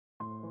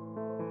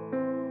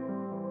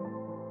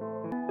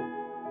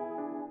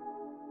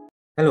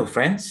Hello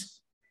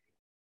friends,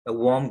 a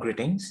warm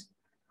greetings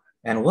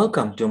and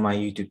welcome to my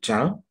YouTube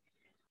channel.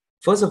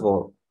 First of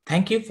all,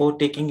 thank you for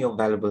taking your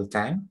valuable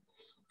time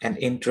and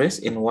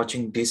interest in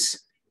watching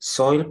this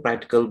soil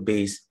practical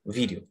based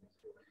video.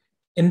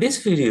 In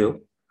this video,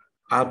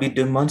 I'll be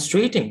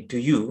demonstrating to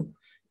you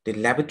the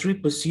laboratory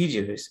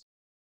procedures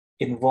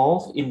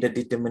involved in the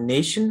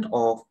determination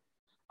of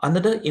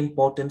another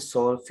important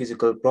soil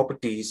physical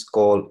properties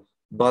called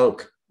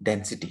bulk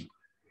density.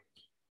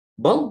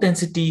 Bulk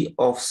density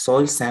of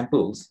soil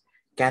samples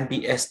can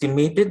be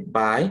estimated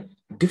by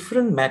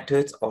different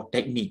methods or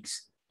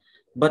techniques.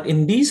 But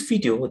in this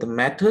video, the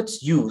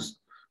methods used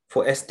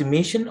for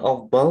estimation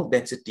of bulk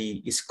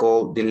density is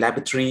called the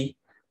laboratory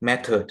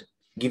method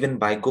given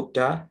by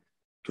Gupta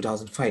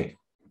 2005.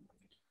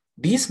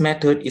 This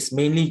method is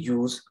mainly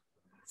used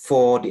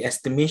for the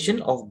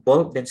estimation of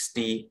bulk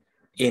density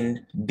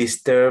in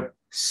disturbed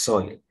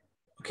soil.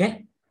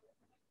 Okay?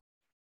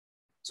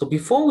 So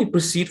before we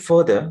proceed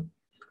further,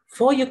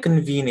 for your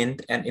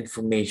convenience and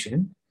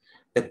information,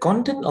 the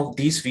content of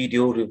this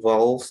video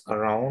revolves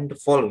around the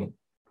following.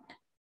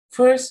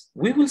 First,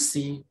 we will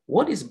see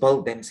what is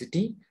bulk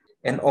density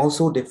and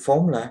also the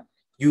formula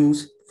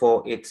used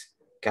for its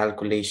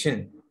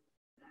calculation.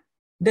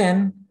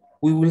 Then,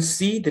 we will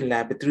see the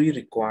laboratory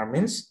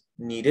requirements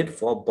needed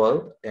for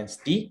bulk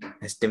density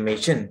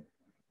estimation.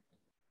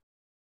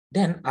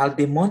 Then, I'll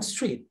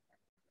demonstrate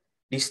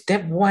the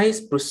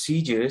stepwise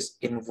procedures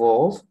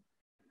involved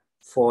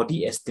for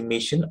the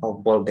estimation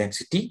of bulk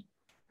density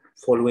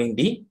following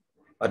the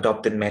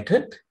adopted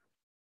method,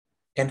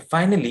 and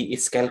finally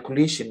its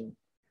calculation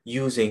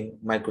using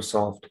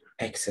Microsoft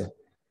Excel.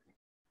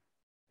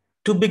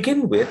 To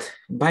begin with,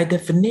 by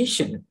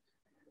definition,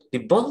 the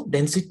bulk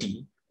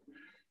density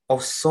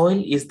of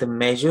soil is the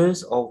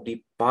measures of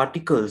the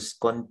particles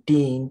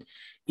contained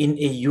in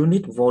a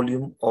unit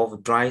volume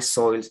of dry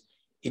soils,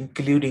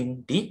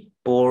 including the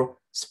pore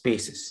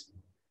spaces.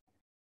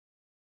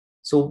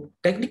 So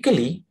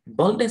technically,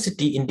 bulk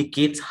density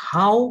indicates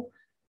how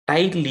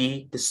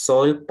tightly the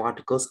soil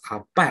particles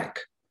are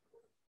packed,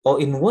 or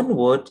in one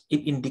word,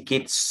 it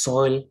indicates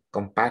soil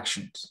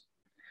compactions.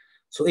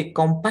 So a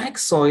compact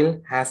soil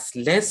has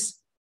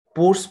less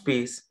pore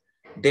space,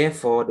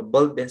 therefore the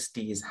bulk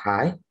density is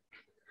high,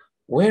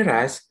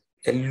 whereas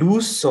a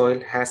loose soil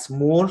has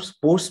more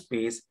pore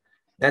space,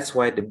 that's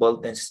why the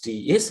bulk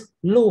density is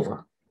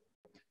lower.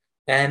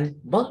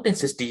 And bulk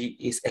density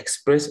is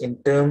expressed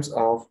in terms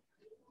of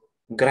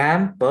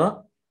gram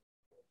per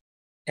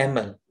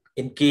ml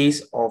in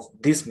case of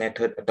this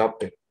method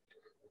adopted.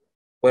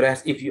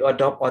 Whereas if you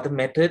adopt other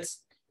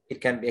methods,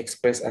 it can be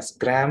expressed as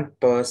gram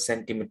per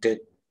centimeter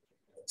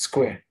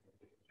square.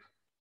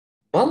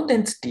 Bulk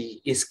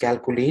density is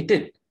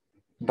calculated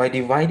by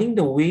dividing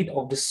the weight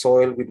of the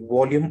soil with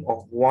volume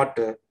of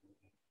water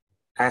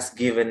as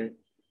given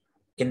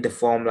in the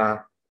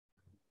formula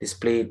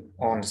displayed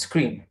on the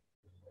screen.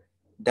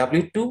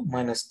 W2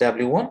 minus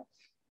W1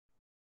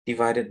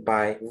 divided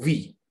by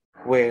V,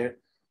 where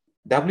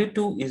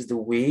W2 is the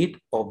weight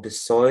of the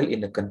soil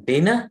in the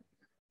container,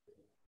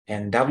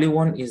 and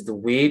W1 is the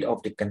weight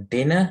of the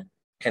container,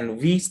 and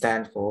V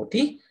stands for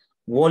the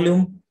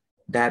volume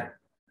that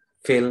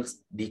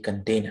fills the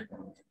container.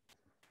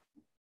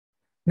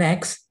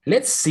 Next,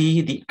 let's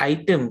see the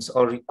items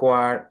are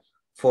required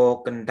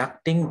for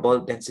conducting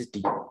bulk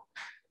density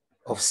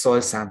of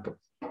soil sample.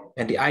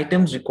 And the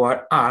items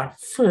required are,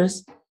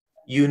 first,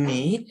 you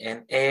need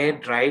an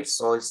air-dried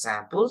soil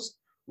samples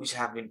which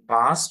have been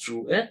passed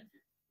through a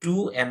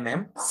 2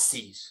 mm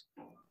sieve.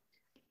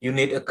 You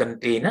need a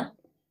container,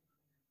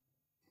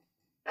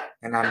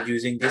 and I'm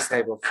using this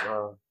type of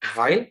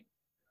vial.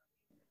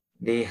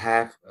 They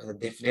have a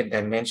definite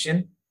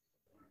dimension,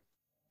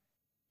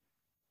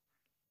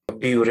 a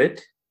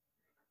burette,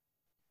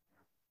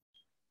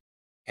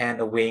 and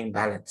a weighing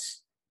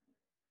balance.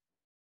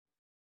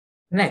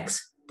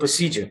 Next,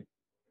 procedure.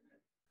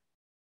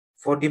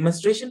 For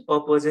demonstration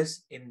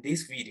purposes in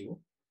this video,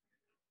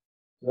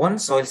 one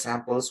soil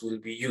samples will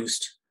be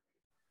used.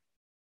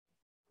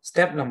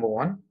 Step number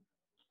 1.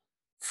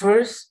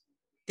 First,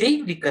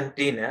 take the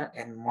container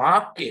and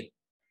mark it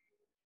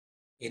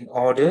in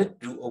order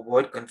to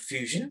avoid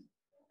confusion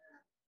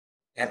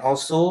and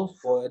also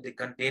for the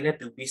container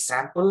to be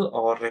sample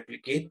or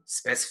replicate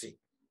specific.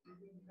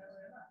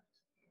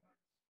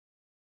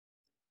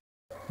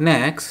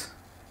 Next,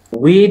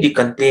 weigh the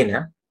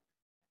container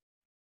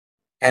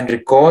and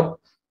record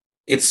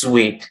its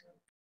weight.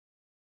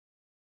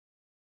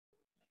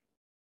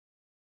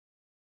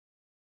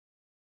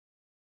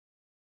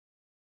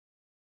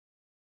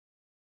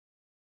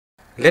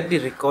 Let the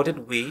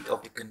recorded weight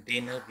of the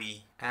container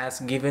be as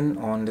given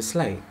on the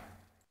slide.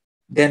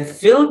 Then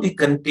fill the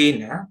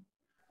container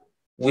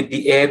with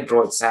the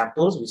air-dried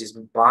samples which has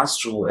been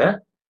passed through a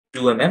 2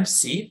 mm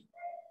sieve.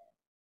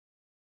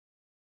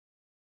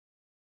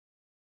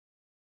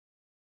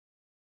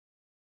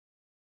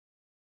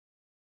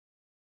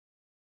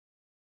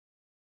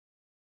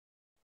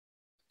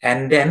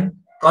 And then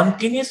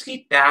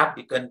continuously tap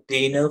the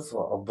container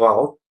for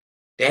about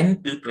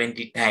 10 to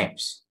 20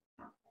 times.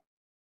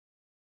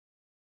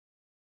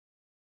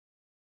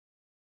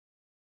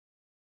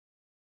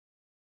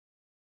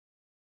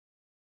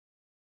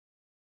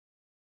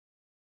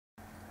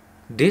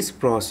 This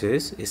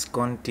process is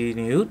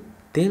continued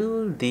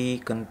till the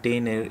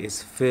container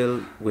is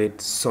filled with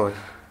soil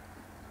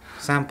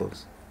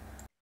samples.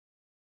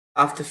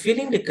 After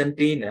filling the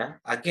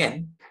container,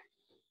 again,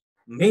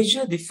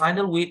 measure the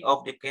final weight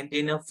of the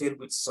container filled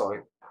with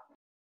soil.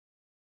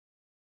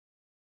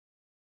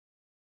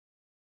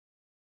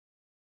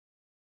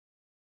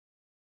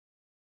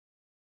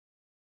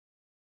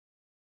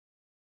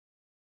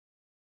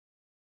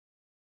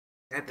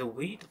 Let the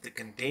weight of the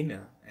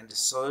container and the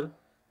soil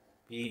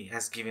be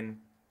as given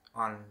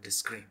on the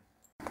screen.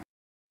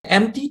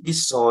 Empty the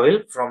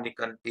soil from the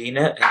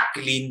container and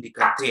clean the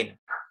container.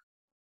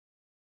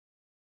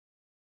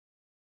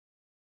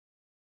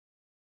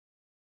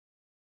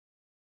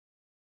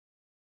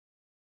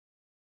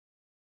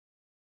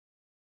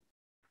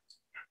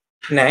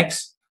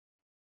 Next,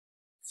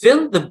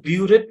 fill the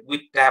burette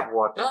with tap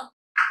water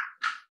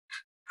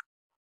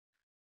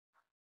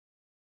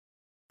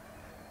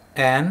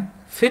and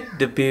fit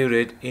the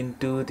burette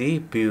into the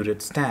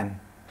burette stand.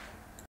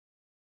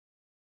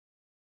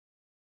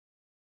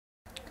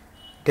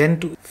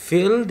 Then to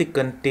fill the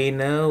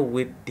container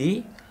with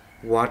the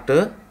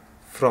water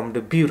from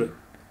the burette.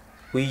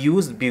 We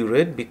use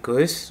burette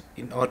because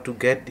in order to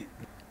get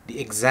the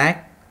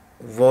exact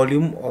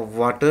volume of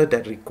water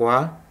that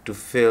required to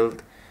fill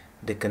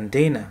the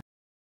container.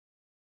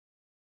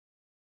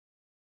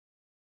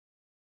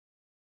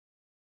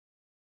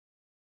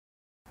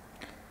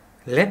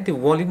 Let the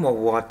volume of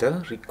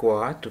water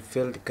required to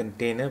fill the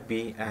container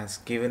be as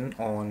given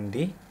on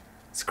the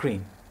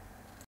screen.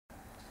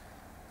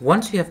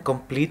 Once you have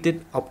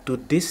completed up to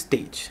this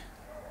stage,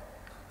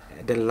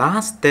 the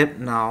last step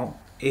now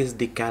is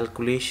the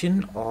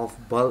calculation of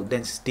bulk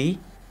density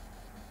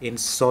in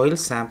soil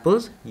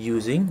samples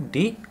using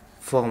the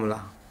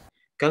formula.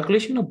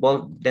 Calculation of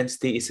bulk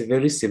density is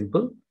very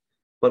simple,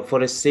 but for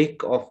the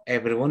sake of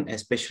everyone,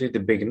 especially the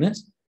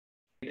beginners,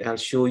 I'll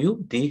show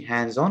you the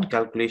hands-on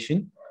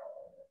calculation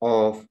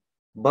of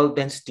bulk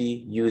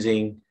density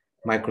using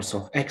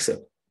Microsoft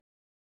Excel.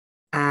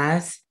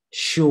 As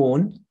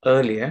shown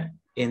earlier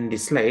in the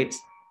slides,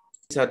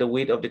 these are the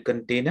weight of the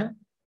container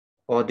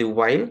or the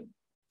vial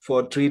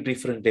for 3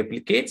 different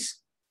replicates,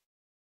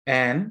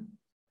 and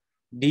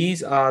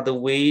these are the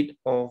weight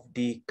of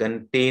the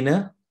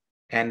container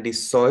and the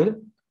soil,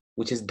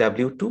 which is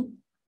W2,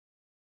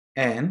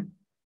 and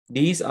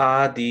these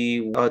are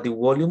the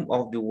volume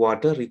of the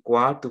water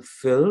required to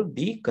fill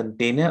the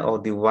container or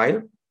the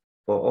vial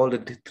for all the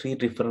 3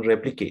 different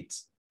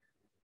replicates.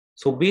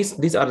 So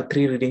these are the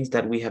 3 readings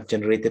that we have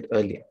generated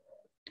earlier.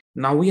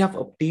 Now we have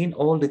obtained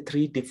all the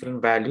 3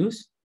 different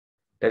values,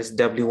 that is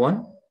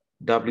W1,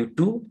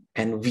 W2,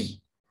 and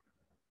V.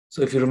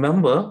 So if you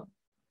remember,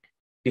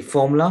 the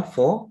formula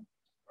for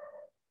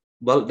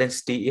bulk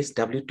density is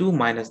W2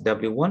 minus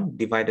W1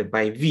 divided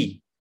by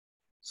V.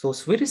 So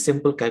it's very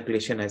simple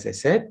calculation, as I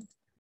said.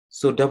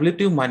 So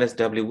W2 minus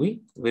WV,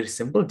 very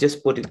simple,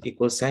 just put it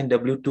equal sign.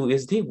 W2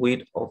 is the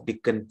weight of the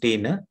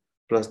container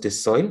plus the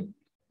soil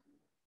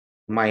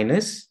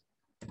minus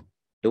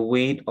the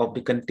weight of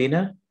the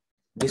container.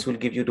 This will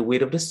give you the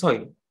weight of the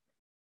soil,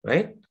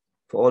 right?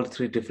 For all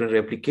 3 different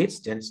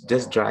replicates,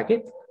 just drag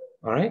it,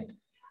 all right?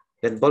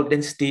 Then bulk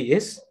density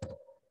is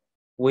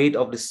weight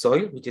of the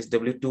soil, which is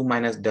W2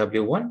 minus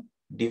W1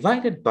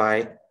 divided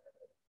by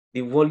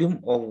the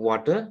volume of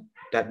water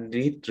that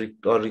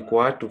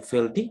required to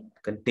fill the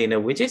container,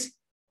 which is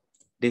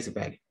this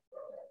value.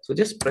 So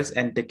just press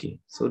enter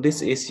key. So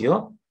this is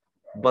your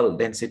bulk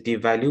density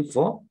value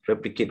for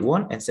replicate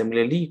 1, and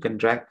similarly you can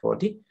drag for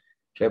the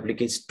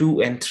replicates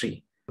 2 and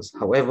 3.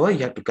 However, you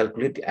have to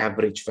calculate the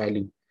average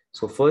value.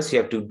 So first you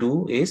have to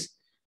do is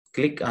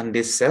click on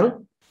this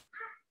cell,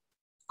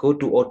 go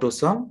to auto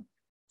sum,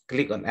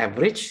 click on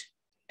average,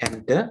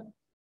 enter.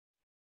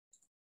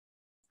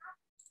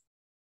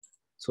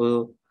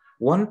 So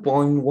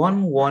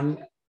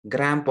 1.11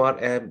 gram per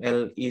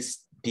ml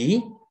is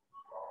the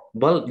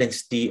bulk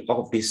density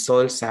of the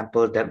soil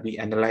sample that we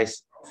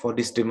analyzed for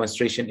this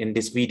demonstration in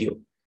this video.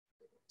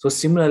 So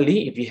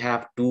similarly, if you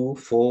have 2,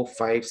 4,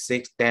 5,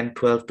 6, 10,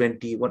 12,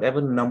 20, whatever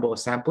number of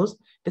samples,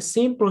 the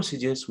same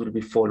procedures will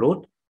be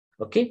followed,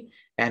 okay?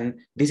 And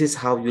this is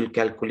how you'll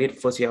calculate.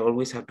 First, you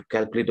always have to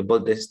calculate the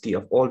bulk density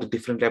of all the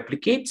different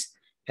replicates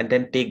and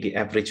then take the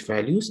average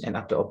values. And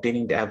after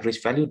obtaining the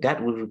average value,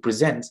 that will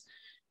represent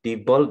the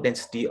bulk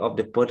density of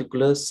the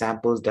particular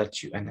samples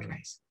that you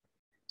analyze.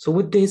 So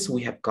with this,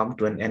 we have come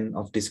to an end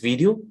of this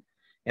video.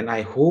 And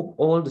I hope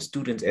all the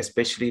students,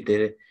 especially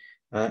the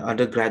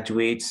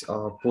undergraduates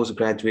or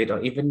postgraduate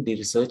or even the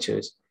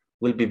researchers,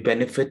 will be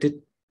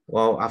benefited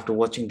after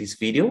watching this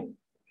video.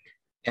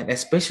 And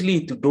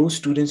especially to those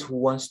students who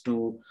wants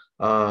to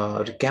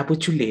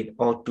recapitulate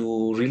or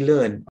to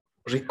relearn,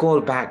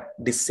 recall back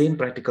the same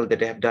practical that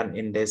they have done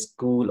in their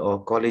school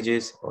or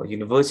colleges or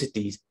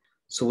universities.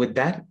 So with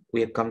that,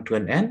 we have come to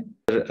an end.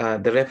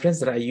 The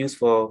reference that I use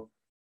for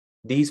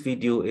this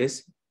video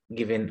is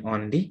given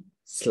on the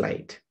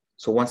slide.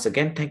 So once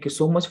again, thank you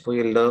so much for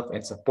your love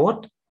and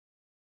support.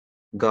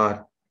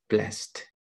 God blessed.